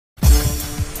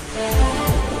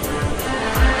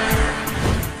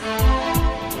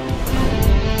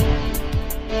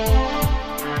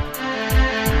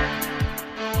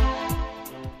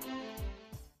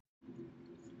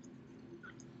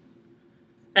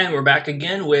And we're back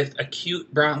again with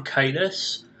acute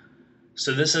bronchitis.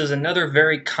 So this is another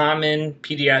very common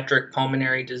pediatric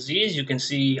pulmonary disease. You can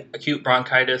see acute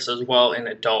bronchitis as well in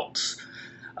adults.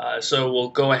 So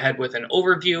we'll go ahead with an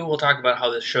overview. We'll talk about how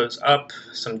this shows up,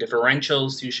 some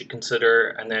differentials you should consider,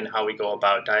 and then how we go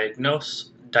about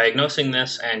diagnosing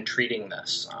this and treating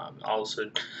this. I'll also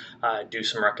do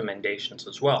some recommendations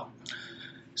as well.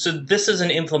 So this is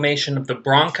an inflammation of the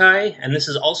bronchi, and this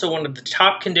is also one of the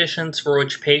top conditions for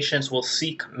which patients will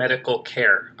seek medical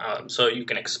care. So you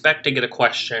can expect to get a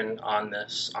question on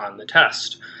this on the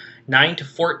test. 9 to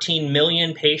 14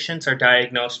 million patients are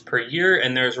diagnosed per year,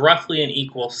 and there's roughly an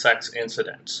equal sex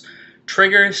incidence.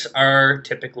 Triggers are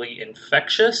typically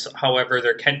infectious. However,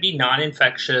 there can be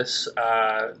non-infectious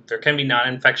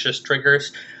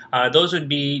triggers. Those would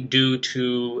be due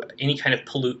to any kind of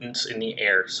pollutants in the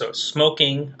air, so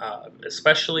smoking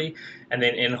especially, and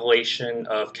then inhalation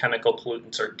of chemical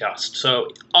pollutants or dust. So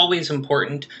always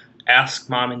important, ask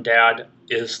mom and dad,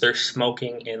 is there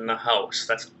smoking in the house?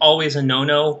 That's always a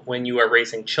no-no when you are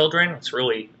raising children. It's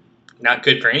really not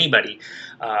good for anybody,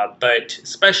 but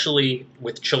especially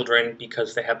with children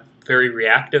because they have very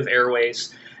reactive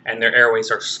airways, and their airways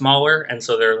are smaller, and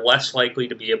so they're less likely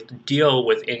to be able to deal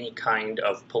with any kind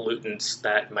of pollutants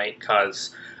that might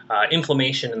cause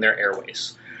inflammation in their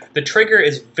airways. The trigger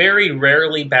is very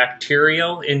rarely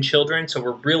bacterial in children, so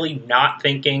we're really not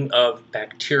thinking of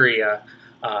bacteria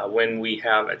when we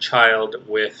have a child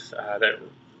that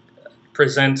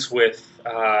presents with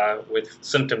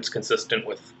symptoms consistent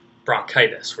with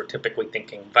bronchitis. We're typically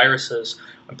thinking viruses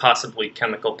and possibly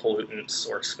chemical pollutants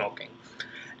or smoking.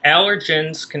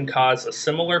 Allergens can cause a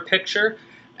similar picture,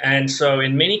 and so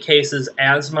in many cases,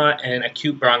 asthma and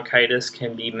acute bronchitis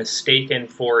can be mistaken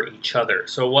for each other.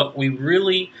 So what we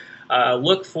really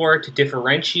look for to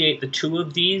differentiate the two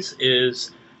of these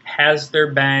is, has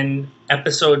there been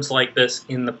episodes like this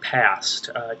in the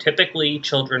past? Typically,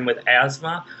 children with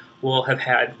asthma will have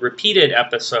had repeated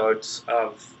episodes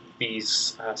of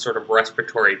these sort of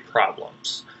respiratory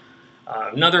problems.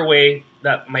 Another way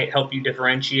that might help you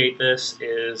differentiate this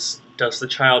is, does the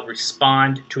child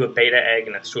respond to a beta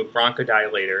agonist, to a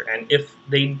bronchodilator? And if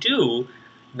they do,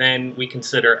 then we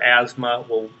consider asthma.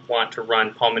 We'll want to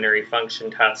run pulmonary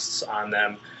function tests on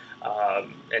them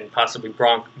and possibly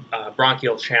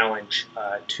bronchial challenge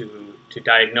to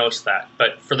diagnose that.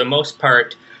 But for the most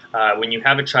part, when you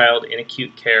have a child in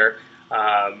acute care,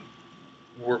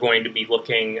 we're going to be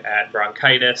looking at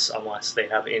bronchitis unless they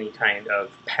have any kind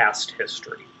of past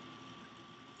history.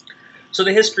 So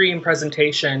the history and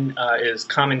presentation is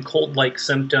common cold-like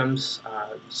symptoms,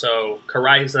 so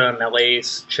coryza,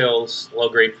 malaise, chills,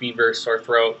 low-grade fever, sore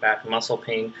throat, back and muscle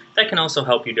pain. That can also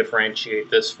help you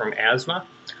differentiate this from asthma.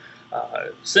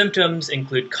 Symptoms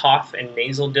include cough and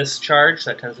nasal discharge.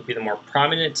 That tends to be the more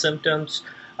prominent symptoms.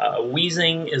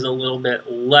 Wheezing is a little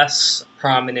bit less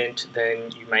prominent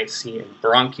than you might see in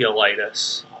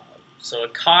bronchiolitis. So a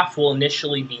cough will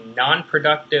initially be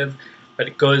non-productive, but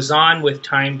it goes on with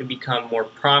time to become more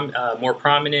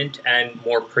prominent and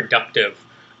more productive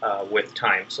with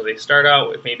time. So they start out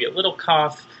with maybe a little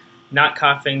cough, not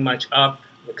coughing much up,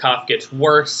 the cough gets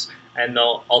worse, and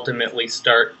they'll ultimately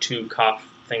start to cough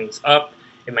things up.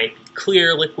 It might be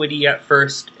clear, liquidy at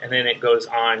first, and then it goes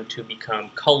on to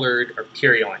become colored or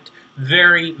purulent.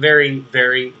 Very, very,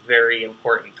 very, very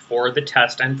important for the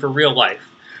test and for real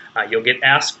life. You'll get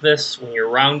asked this when you're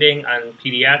rounding on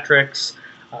pediatrics.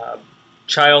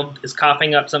 Child is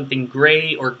coughing up something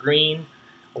gray or green.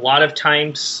 A lot of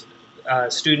times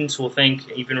students will think,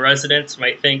 even residents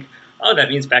might think, oh, that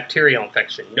means bacterial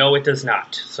infection. No, it does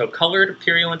not. So colored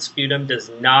purulent sputum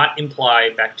does not imply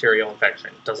bacterial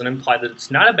infection. It doesn't imply that it's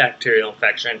not a bacterial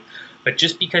infection, but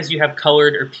just because you have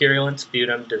colored or purulent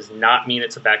sputum does not mean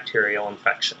it's a bacterial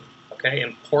infection. Okay,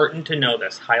 important to know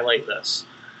this. Highlight this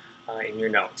in your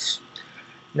notes.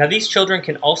 Now, these children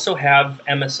can also have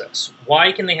emesis.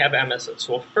 Why can they have emesis?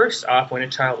 Well, first off, when a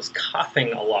child is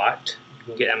coughing a lot, you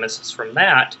can get emesis from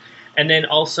that. And then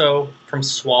also from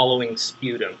swallowing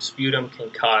sputum. Sputum can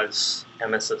cause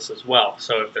emesis as well.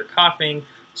 So if they're coughing,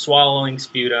 swallowing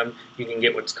sputum, you can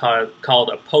get what's called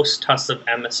a post-tussive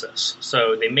emesis.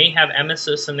 So they may have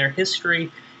emesis in their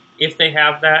history. If they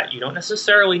have that, you don't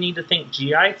necessarily need to think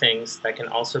GI things. That can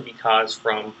also be caused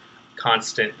from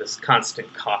this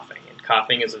constant coughing. And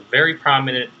coughing is a very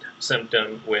prominent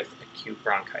symptom with acute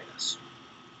bronchitis.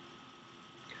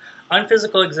 On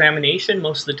physical examination,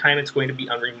 most of the time it's going to be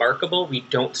unremarkable. We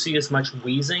don't see as much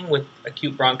wheezing with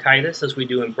acute bronchitis as we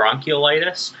do in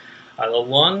bronchiolitis. The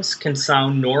lungs can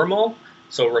sound normal.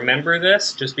 So remember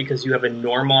this: just because you have a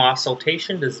normal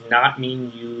auscultation does not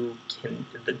mean you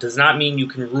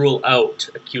can rule out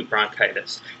acute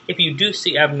bronchitis. If you do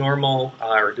see abnormal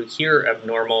or do hear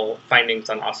abnormal findings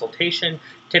on auscultation,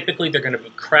 typically they're going to be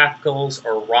crackles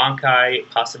or rhonchi,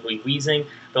 possibly wheezing.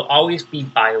 They'll always be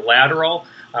bilateral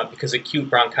because acute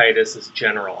bronchitis is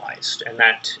generalized, and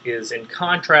that is in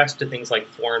contrast to things like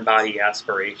foreign body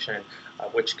aspiration,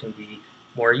 which can be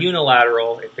more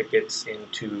unilateral if it gets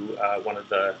into one of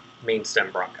the main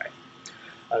stem bronchi.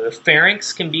 The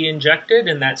pharynx can be injected,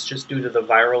 and that's just due to the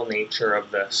viral nature of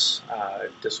this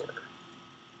disorder.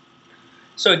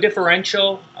 So a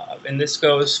differential, and this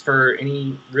goes for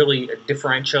any really a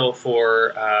differential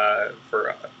for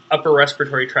upper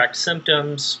respiratory tract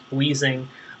symptoms, wheezing.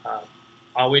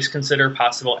 Always consider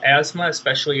possible asthma,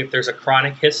 especially if there's a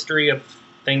chronic history of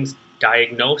things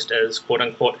diagnosed as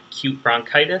quote-unquote acute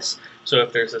bronchitis. So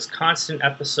if there's this constant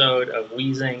episode of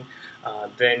wheezing,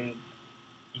 then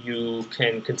you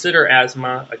can consider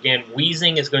asthma. Again,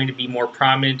 wheezing is going to be more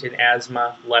prominent in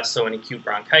asthma, less so in acute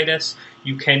bronchitis.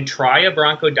 You can try a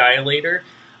bronchodilator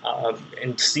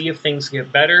and see if things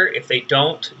get better. If they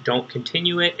don't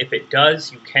continue it. If it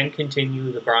does, you can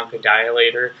continue the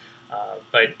bronchodilator.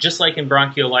 But just like in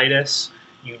bronchiolitis,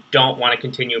 you don't want to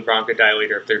continue a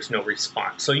bronchodilator if there's no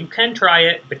response. So you can try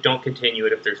it, but don't continue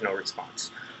it if there's no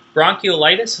response.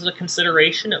 Bronchiolitis is a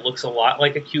consideration. It looks a lot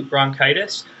like acute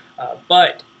bronchitis,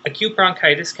 but acute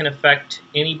bronchitis can affect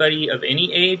anybody of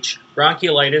any age.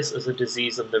 Bronchiolitis is a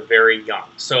disease of the very young.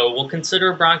 So we'll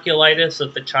consider bronchiolitis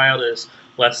if the child is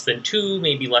less than 2,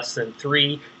 maybe less than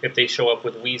 3, if they show up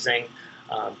with wheezing.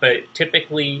 But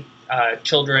typically,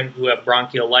 children who have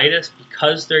bronchiolitis,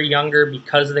 because they're younger,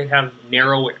 because they have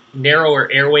narrower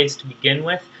airways to begin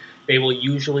with, they will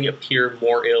usually appear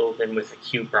more ill than with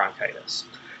acute bronchitis.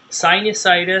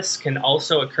 Sinusitis can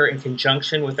also occur in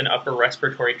conjunction with an upper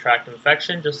respiratory tract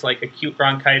infection, just like acute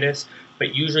bronchitis,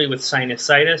 but usually with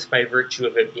sinusitis, by virtue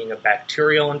of it being a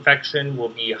bacterial infection, will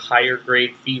be a higher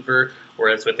grade fever,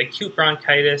 whereas with acute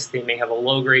bronchitis, they may have a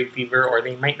low grade fever or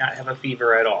they might not have a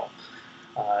fever at all.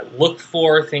 Look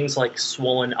for things like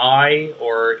swollen eye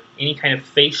or any kind of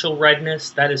facial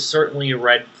redness. That is certainly a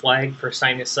red flag for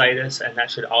sinusitis, and that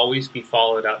should always be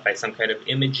followed up by some kind of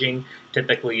imaging,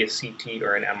 typically a CT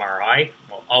or an MRI.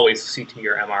 Well, always CT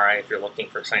or MRI if you're looking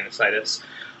for sinusitis.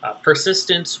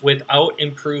 Persistence without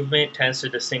improvement tends to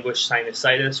distinguish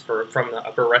sinusitis from the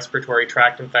upper respiratory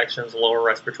tract infections, lower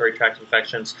respiratory tract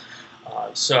infections.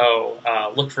 So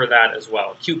look for that as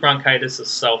well. Acute bronchitis is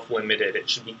self-limited. It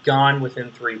should be gone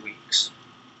within 3 weeks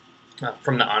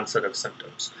from the onset of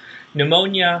symptoms.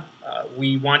 Pneumonia,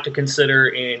 we want to consider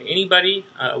in anybody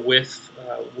with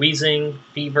wheezing,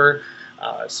 fever.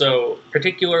 So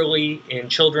particularly in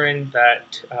children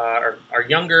that are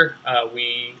younger,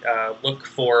 we look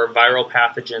for viral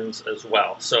pathogens as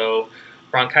well. So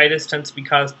bronchitis tends to be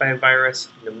caused by a virus.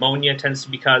 Pneumonia tends to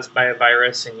be caused by a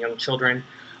virus in young children.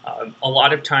 A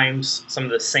lot of times, some of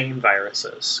the same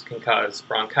viruses can cause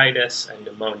bronchitis and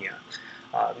pneumonia.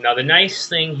 Now, the nice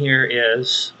thing here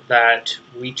is that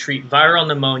we treat viral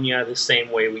pneumonia the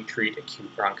same way we treat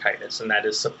acute bronchitis, and that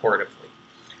is supportively.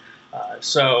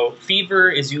 So fever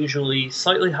is usually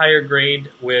slightly higher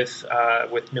grade with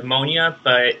pneumonia,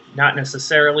 but not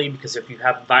necessarily, because if you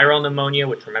have viral pneumonia,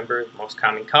 which remember is the most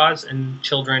common cause in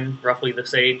children roughly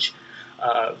this age,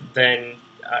 then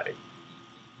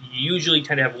you usually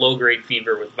tend to have low-grade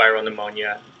fever with viral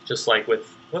pneumonia, just like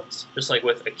with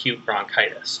acute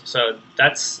bronchitis. So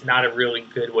that's not a really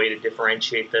good way to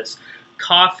differentiate this.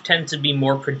 Cough tends to be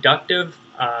more productive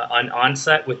on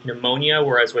onset with pneumonia,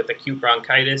 whereas with acute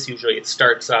bronchitis, usually it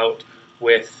starts out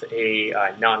with a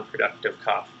non-productive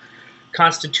cough.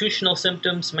 Constitutional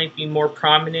symptoms might be more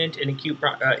prominent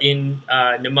in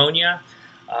pneumonia.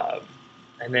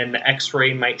 And then the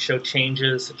X-ray might show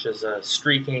changes such as a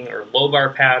streaking or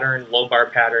lobar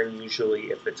pattern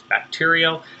usually if it's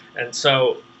bacterial. And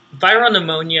so viral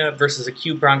pneumonia versus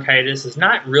acute bronchitis is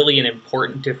not really an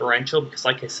important differential because,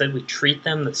 like I said, we treat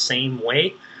them the same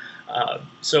way.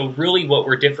 So really what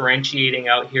we're differentiating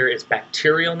out here is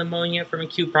bacterial pneumonia from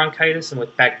acute bronchitis. And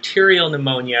with bacterial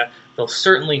pneumonia, they'll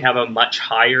certainly have a much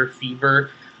higher fever,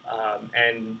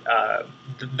 and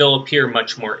they'll appear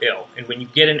much more ill. And when you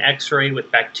get an X-ray with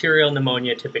bacterial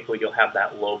pneumonia, typically you'll have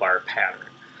that lobar pattern.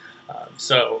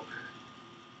 So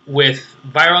with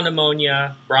viral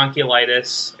pneumonia,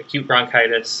 bronchiolitis, acute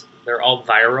bronchitis, they're all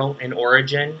viral in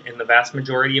origin in the vast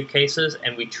majority of cases,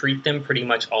 and we treat them pretty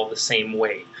much all the same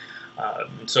way.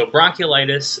 So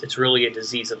bronchiolitis, it's really a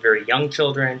disease of very young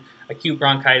children. Acute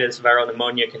bronchitis, viral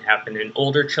pneumonia can happen in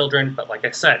older children, but like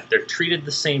I said, they're treated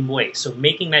the same way. So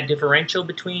making that differential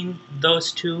between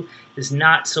those two is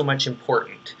not so much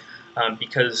important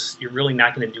because you're really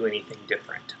not going to do anything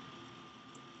different.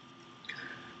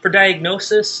 For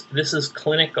diagnosis, this is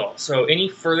clinical. So any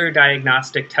further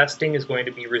diagnostic testing is going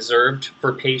to be reserved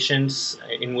for patients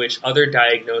in which other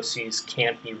diagnoses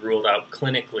can't be ruled out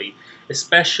clinically,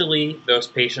 especially those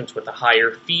patients with a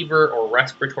higher fever or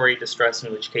respiratory distress,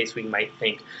 in which case we might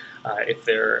think if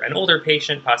they're an older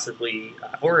patient, possibly,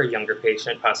 or a younger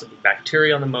patient, possibly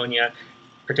bacterial pneumonia.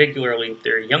 Particularly if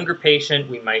they're a younger patient,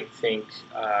 we might think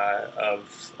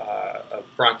of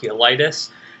bronchiolitis.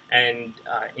 And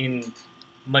in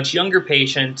much younger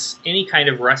patients, any kind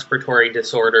of respiratory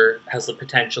disorder has the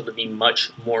potential to be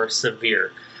much more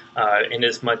severe in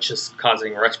as much as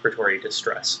causing respiratory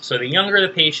distress. So the younger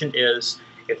the patient is,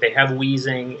 if they have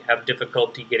wheezing, have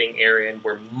difficulty getting air in,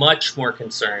 we're much more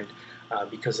concerned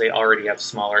because they already have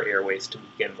smaller airways to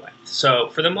begin with. So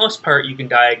for the most part, you can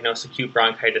diagnose acute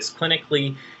bronchitis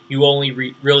clinically. You only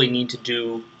really need to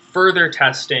do further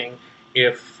testing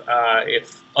if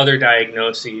other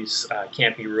diagnoses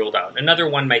can't be ruled out. Another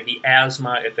one might be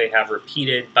asthma. If they have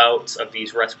repeated bouts of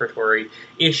these respiratory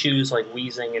issues like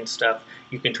wheezing and stuff,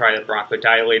 you can try the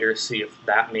bronchodilator, see if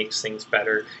that makes things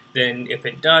better. Then if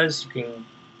it does, you can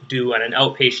do on an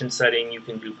outpatient setting, you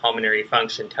can do pulmonary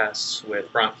function tests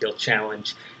with bronchial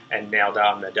challenge and nail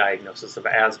down the diagnosis of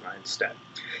asthma instead.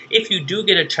 If you do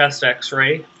get a chest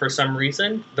x-ray for some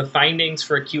reason, the findings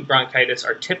for acute bronchitis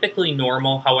are typically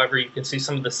normal. However, you can see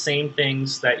some of the same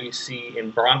things that you see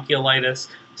in bronchiolitis,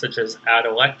 such as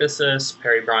atelectasis,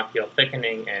 peribronchial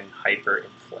thickening, and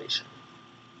hyperinflation.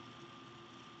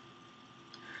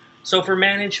 So for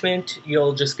management,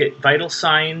 you'll just get vital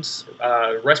signs,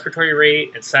 respiratory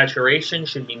rate and saturation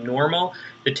should be normal.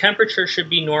 The temperature should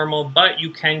be normal, but you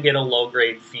can get a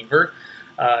low-grade fever.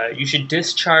 You should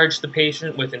discharge the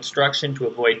patient with instruction to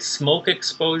avoid smoke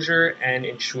exposure and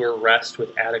ensure rest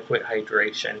with adequate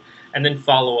hydration, and then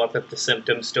follow up if the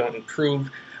symptoms don't improve.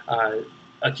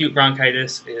 Acute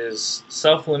bronchitis is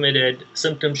self-limited.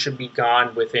 Symptoms should be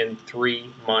gone within 3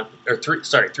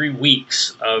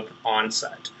 weeks of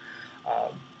onset.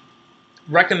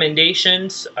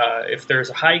 Recommendations, if there's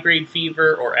a high-grade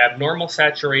fever or abnormal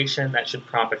saturation, that should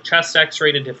prompt a chest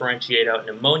x-ray to differentiate out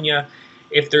pneumonia.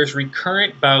 If there's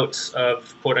recurrent bouts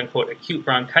of quote-unquote acute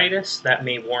bronchitis, that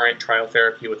may warrant trial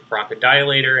therapy with a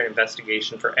bronchodilator and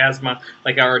investigation for asthma.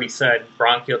 Like I already said,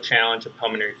 bronchial challenge and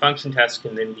pulmonary function tests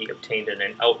can then be obtained in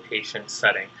an outpatient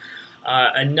setting.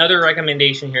 Another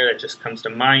recommendation here that just comes to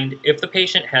mind, if the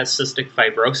patient has cystic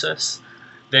fibrosis,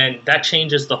 then that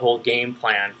changes the whole game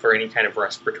plan for any kind of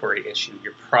respiratory issue.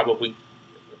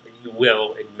 You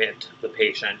will admit the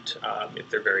patient, if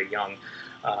they're very young,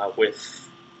 with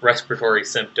respiratory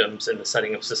symptoms in the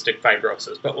setting of cystic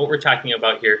fibrosis. But what we're talking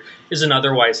about here is an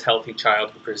otherwise healthy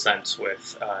child who presents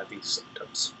with these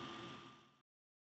symptoms.